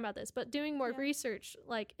we were talking about this. But doing more research,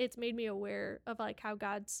 like, it's made me aware of like how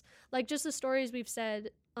God's, like, just the stories we've said,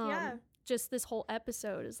 just this whole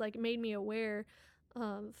episode is like made me aware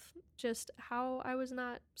of just how I was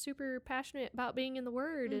not super passionate about being in the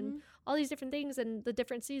Word and all these different things and the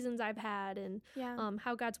different seasons I've had and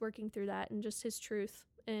how God's working through that and just His truth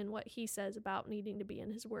and what He says about needing to be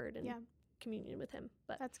in His Word and communion with Him.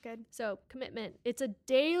 But that's good. So commitment. It's a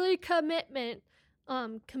daily commitment.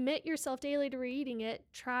 Commit yourself daily to reading it,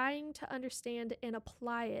 trying to understand and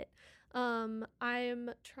apply it. I'm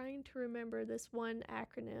trying to remember this one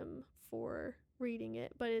acronym for reading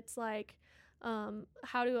it, but it's like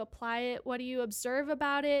how to apply it, what do you observe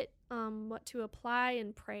about it, what to apply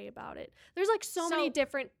and pray about it. There's like so many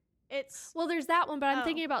different. There's that one, but I'm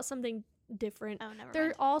thinking about something different. Oh, never They're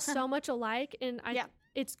mind. all so much alike, and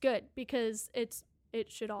it's good because it's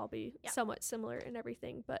it should all be Yeah. somewhat similar in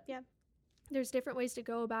everything. But Yeah. there's different ways to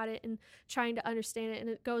go about it and trying to understand it. And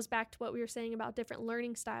it goes back to what we were saying about different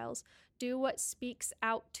learning styles. Do what speaks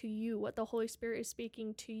out to you, what the Holy Spirit is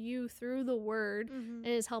speaking to you through the word and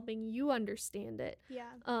is helping you understand it.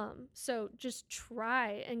 Yeah. So just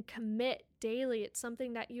try and commit daily. It's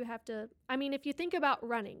something that you have to, I mean, if you think about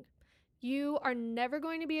running, you are never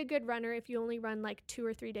going to be a good runner if you only run like 2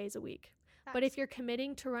 or 3 days a week. But if you're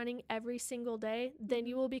committing to running every single day, then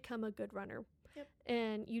you will become a good runner. Yep.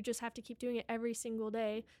 And you just have to keep doing it every single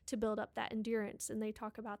day to build up that endurance. And they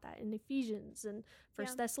talk about that in Ephesians and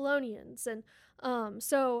First Thessalonians. And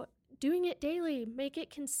so doing it daily, make it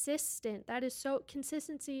consistent.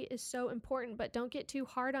 Consistency is so important, but don't get too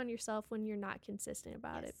hard on yourself when you're not consistent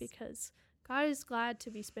about it, because God is glad to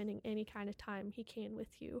be spending any kind of time he can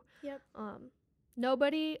with you. Yep.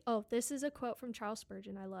 This is a quote from Charles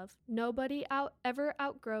Spurgeon I love. Nobody ever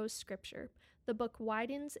outgrows scripture. The book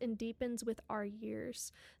widens and deepens with our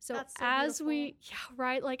years. So That's so as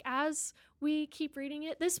beautiful. as we keep reading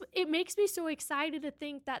it, it makes me so excited to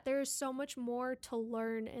think that there's so much more to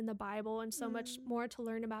learn in the Bible and so much more to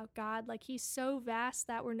learn about God. Like, he's so vast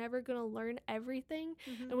that we're never going to learn everything.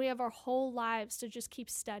 And we have our whole lives to just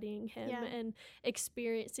keep studying him and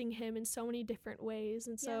experiencing him in so many different ways.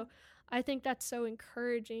 And so I think that's so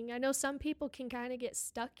encouraging. I know some people can kind of get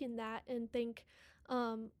stuck in that and think,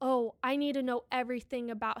 I need to know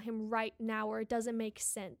everything about him right now, or it doesn't make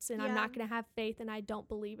sense and I'm not going to have faith and I don't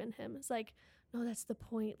believe in him. It's like, no, that's the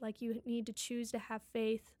point. Like, you need to choose to have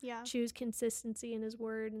faith, choose consistency in his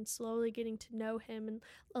word, and slowly getting to know him and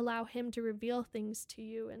allow him to reveal things to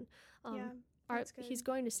you. And he's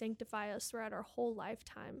going to sanctify us throughout our whole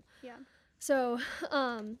lifetime. Yeah. So,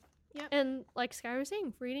 and like Skylar was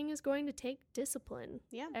saying, reading is going to take discipline.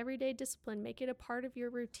 Yeah. Everyday discipline. Make it a part of your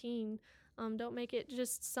routine. Don't make it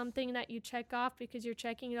just something that you check off because you're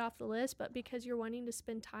checking it off the list, but because you're wanting to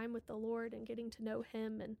spend time with the Lord and getting to know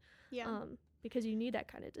him, and because you need that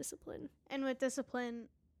kind of discipline. And with discipline,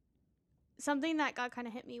 something that God kind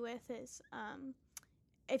of hit me with is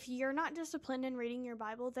if you're not disciplined in reading your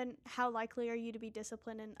Bible, then how likely are you to be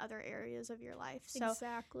disciplined in other areas of your life? So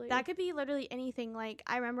exactly. That could be literally anything. Like,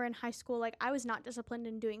 I remember in high school, like, I was not disciplined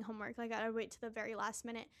in doing homework. Like, I would wait to the very last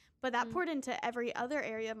minute. But that poured into every other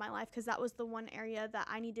area of my life, because that was the one area that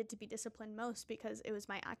I needed to be disciplined most, because it was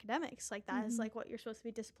my academics. Like, that is like what you're supposed to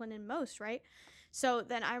be disciplined in most, right? So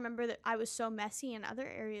then I remember that I was so messy in other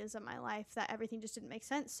areas of my life that everything just didn't make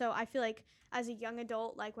sense. So I feel like as a young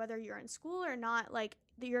adult, like, whether you're in school or not, like,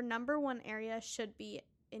 your number one area should be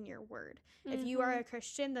in your word. If you are a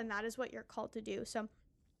Christian, then that is what you're called to do. So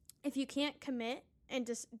if you can't commit and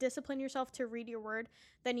discipline yourself to read your word,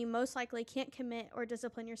 then you most likely can't commit or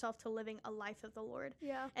discipline yourself to living a life of the Lord.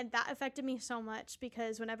 Yeah. And that affected me so much,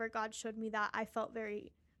 because whenever God showed me that, I felt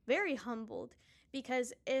very, very humbled.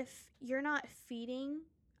 Because if you're not feeding,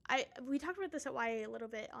 we talked about this at YA a little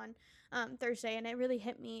bit on Thursday, and it really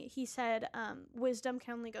hit me. He said wisdom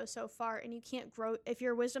can only go so far, and you can't grow. If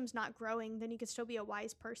your wisdom's not growing, then you can still be a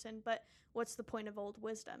wise person, but what's the point of old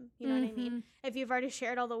wisdom? You know what I mean? If you've already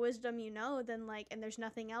shared all the wisdom you know, then and there's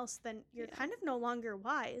nothing else, then you're kind of no longer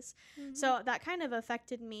wise. So that kind of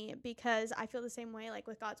affected me, because I feel the same way, like,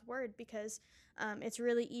 with God's word, because it's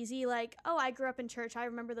really easy, like, I grew up in church, I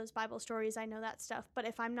remember those Bible stories, I know that stuff, but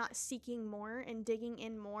if I'm not seeking more and digging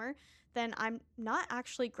in more, then I'm not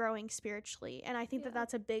actually growing spiritually. And I think that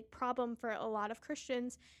that's a big problem for a lot of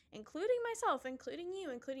Christians, including myself, including you,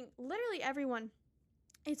 including literally everyone.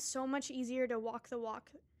 It's so much easier to walk the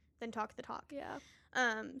walk than talk the talk.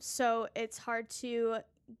 Yeah. So it's hard to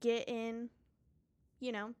get in,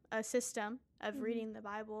 a system of reading the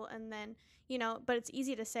Bible, and then, but it's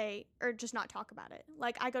easy to say or just not talk about it.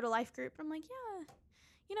 Like, I go to life group and I'm like,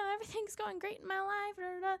 everything's going great in my life.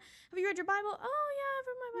 Have you read your Bible? Oh, yeah, I've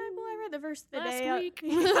read my Bible. I read the verse of the day. Last week.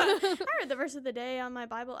 I read the verse of the day on my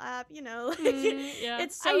Bible app,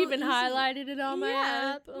 It's so I even easy. Highlighted it on my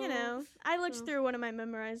app. I looked through one of my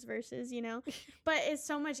memorized verses, But it's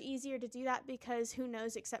so much easier to do that, because who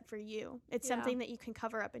knows except for you? It's something that you can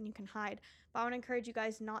cover up and you can hide. But I want to encourage you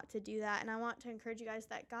guys not to do that. And I want to encourage you guys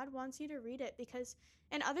that God wants you to read it, because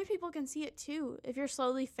and other people can see it too. If you're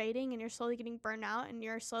slowly fading and you're slowly getting burned out and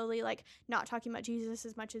you're slowly, like, not talking about Jesus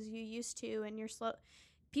as much as you used to, and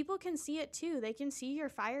people can see it too. They can see your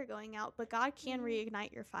fire going out, but God can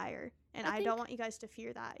reignite your fire. And I don't want you guys to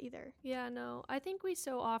fear that either. Yeah, no. I think we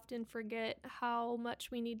so often forget how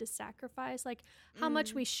much we need to sacrifice, like how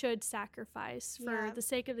much we should sacrifice for the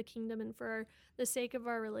sake of the kingdom and for the sake of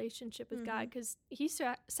our relationship with God, because he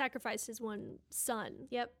sacrificed his one son.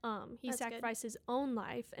 Yep. He That's sacrificed his own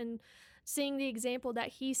life, and seeing the example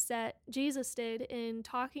that Jesus did in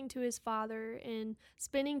talking to his Father and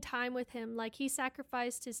spending time with him, like he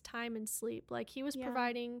sacrificed his time and sleep. Like he was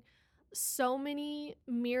providing so many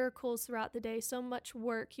miracles throughout the day, so much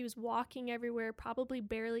work. He was walking everywhere, probably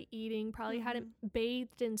barely eating, probably hadn't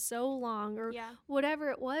bathed in so long, or whatever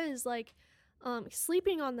it was, like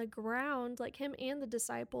sleeping on the ground, like him and the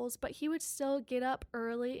disciples, but he would still get up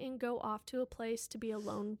early and go off to a place to be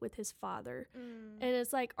alone with his Father. And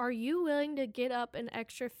it's like, are you willing to get up an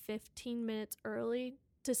extra 15 minutes early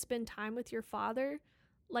to spend time with your Father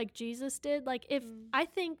like Jesus did? Like, if I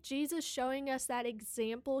think Jesus showing us that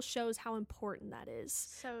example shows how important that is.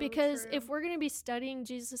 So because true. if we're going to be studying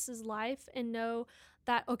Jesus's life and know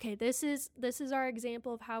that, okay, this is our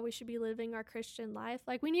example of how we should be living our Christian life,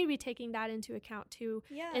 like we need to be taking that into account too,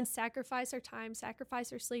 and sacrifice our time,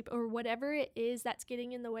 sacrifice our sleep, or whatever it is that's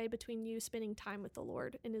getting in the way between you spending time with the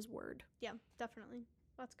Lord and his word. Yeah, definitely.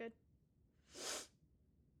 That's good.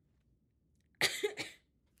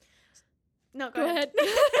 No, go ahead.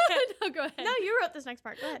 No, go ahead. No, you wrote this next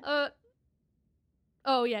part. Go ahead.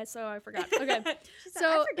 Oh, yeah, so I forgot. Okay. So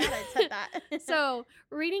I forgot I said that. So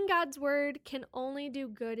reading God's word can only do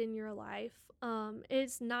good in your life.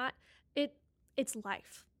 It's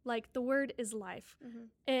life. Like the word is life.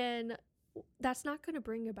 And that's not going to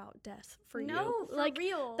bring about death for you. No, for like,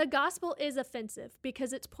 real. The gospel is offensive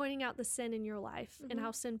because it's pointing out the sin in your life and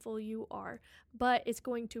how sinful you are, but it's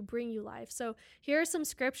going to bring you life. So here are some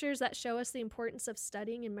scriptures that show us the importance of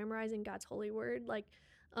studying and memorizing God's holy word. Like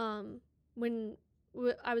when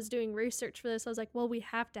I was doing research for this, I was like, well, we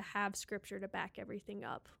have to have scripture to back everything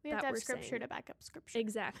up. We have to have scripture to back up scripture.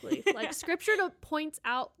 Exactly. Like scripture points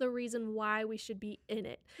out the reason why we should be in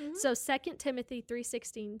it. So 2 Timothy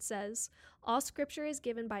 3:16 says, all scripture is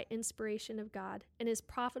given by inspiration of God and is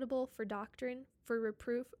profitable for doctrine, for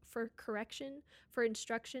reproof, for correction, for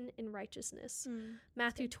instruction in righteousness.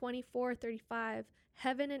 Matthew 24:35,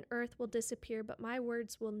 heaven and earth will disappear, but my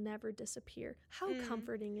words will never disappear. How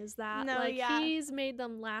comforting is that? No, He's made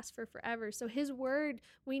them last for forever. So his word,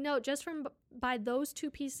 we know just by those two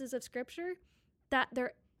pieces of scripture that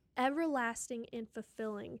they're everlasting and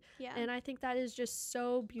fulfilling. Yeah. And I think that is just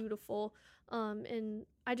so beautiful. And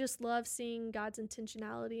I just love seeing God's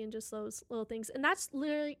intentionality in just those little things. And that's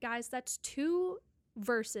literally, guys, that's 2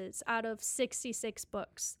 verses out of 66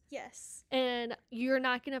 books. Yes. And you're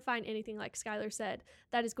not going to find anything, like Skylar said,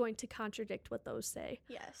 that is going to contradict what those say.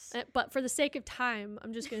 Yes. But for the sake of time,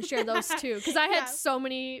 I'm just going to share those 2 because I had so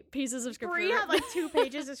many pieces of scripture. Brea had like 2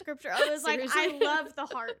 pages of scripture. I was like, I love the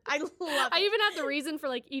heart. I love it. I even have the reason for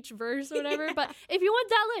like each verse or whatever. But if you want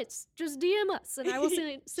that list, just DM us and I will send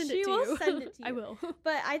it to you. She will send it to you. I will.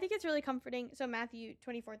 But I think it's really comforting. So Matthew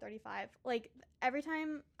 24:35, like every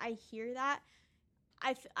time I hear that,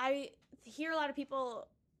 I hear a lot of people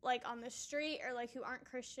like on the street or like who aren't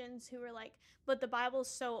Christians who are like, but the Bible's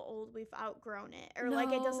so old we've outgrown it, or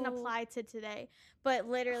like it doesn't apply to today. But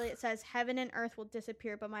literally it says heaven and earth will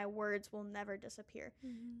disappear, but my words will never disappear.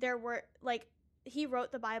 There were like, he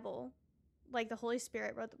wrote the Bible, like the Holy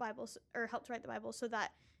Spirit wrote the Bible or helped write the Bible so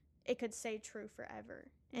that it could stay true forever.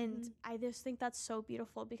 And I just think that's so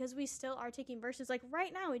beautiful because we still are taking verses. Like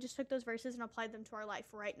right now, we just took those verses and applied them to our life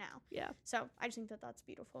right now. Yeah. So I just think that that's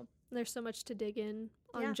beautiful. There's so much to dig in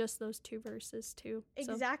on just those 2 verses too.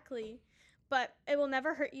 Exactly. But it will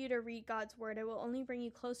never hurt you to read God's word. It will only bring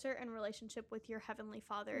you closer in relationship with your heavenly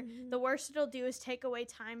Father. The worst it'll do is take away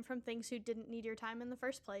time from things who didn't need your time in the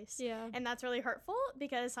first place. Yeah. And that's really hurtful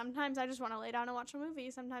because sometimes I just want to lay down and watch a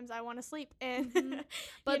movie. Sometimes I want to sleep. And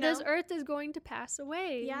but this earth is going to pass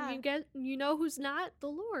away. Yeah. You know who's not? The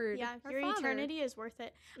Lord. Yeah. Our Your Father. eternity is worth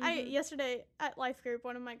it. Yesterday at Life Group,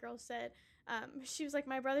 one of my girls said, she was like,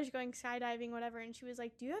 my brother's going skydiving, whatever, and she was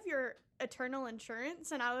like, do you have your eternal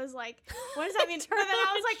insurance? And I was like, what does that mean? And then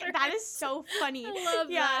I was like, that is so funny. I love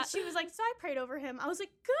that. She was like, so I prayed over him. I was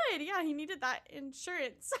like, good. Yeah, he needed that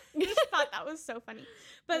insurance. I just thought that was so funny.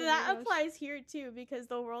 But that applies here too, because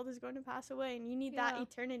the world is going to pass away and you need that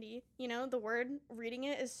eternity. You know, the word, reading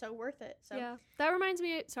it is so worth it. So yeah, that reminds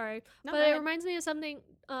me, it reminds me of something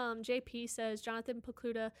JP says, Jonathan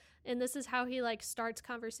Pokluda, and this is how he like starts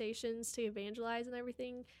conversations to evangelize and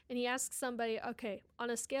everything. And he asks somebody, okay,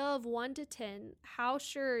 on a scale of 1 to 10, how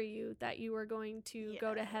sure are you that you are going to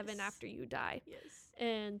go to heaven after you die? Yes.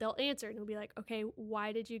 and they'll answer and it'll be like, okay,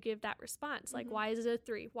 why did you give that response? Like, why is it a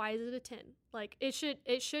 3? Why is it a 10? Like, it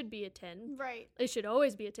should be a 10. Right. It should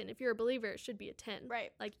always be a 10. If you're a believer, it should be a 10.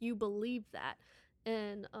 Right. Like, you believe that.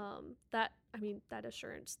 And that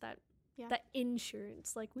assurance, that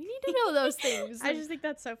insurance, like, we need to know those things. I just think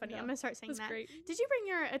that's so funny. Yeah, I'm gonna start saying that. Great. Did you bring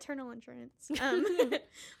your eternal insurance?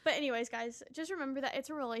 But anyways, guys, just remember that it's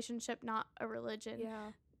a relationship, not a religion.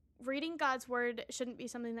 Yeah. Reading God's word shouldn't be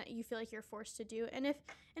something that you feel like you're forced to do. And if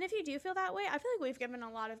you do feel that way, I feel like we've given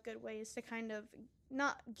a lot of good ways to kind of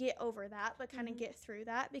not get over that, but kind of get through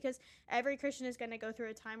that, because every Christian is going to go through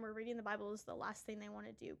a time where reading the Bible is the last thing they want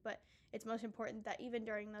to do. But it's most important that even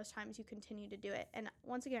during those times you continue to do it. And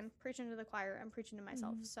once again, preaching to the choir, I'm preaching to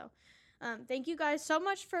myself. So thank you guys so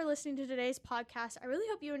much for listening to today's podcast. I really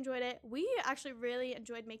hope you enjoyed it. We actually really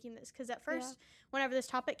enjoyed making this, because at first, whenever this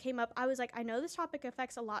topic came up, I was like, I know this topic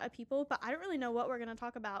affects a lot of people, but I don't really know what we're going to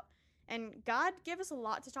talk about. And God gave us a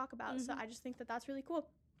lot to talk about, so I just think that that's really cool.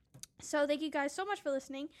 So thank you guys so much for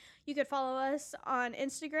listening. You could follow us on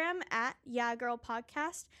Instagram at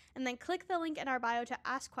YeahGirlPodcast, and then click the link in our bio to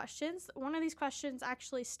ask questions. One of these questions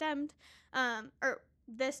actually stemmed,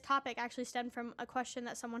 this topic actually stemmed from a question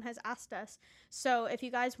that someone has asked us. So if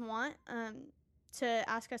you guys want to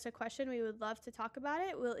ask us a question, we would love to talk about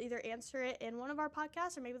it. We'll either answer it in one of our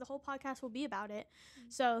podcasts, or maybe the whole podcast will be about it.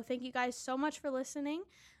 So thank you guys so much for listening.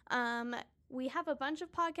 We have a bunch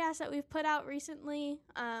of podcasts that we've put out recently.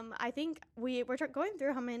 I think we're going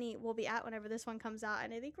through how many we'll be at whenever this one comes out,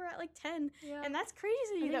 and I think we're at like 10. Yeah. And that's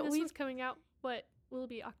crazy. I think this one's coming out, what, will it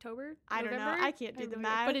be October? I don't know. I can't do the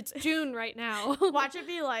math. But it's June right now. Watch it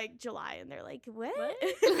be like July, and they're like, what?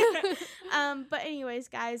 But anyways,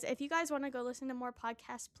 guys, if you guys want to go listen to more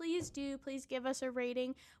podcasts, please do. Please give us a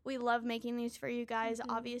rating. We love making these for you guys.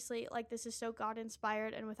 Obviously, like, this is so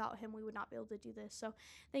God-inspired, and without him, we would not be able to do this. So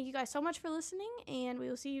thank you guys so much for listening, and we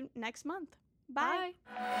will see you next month. Bye.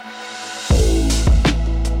 Bye.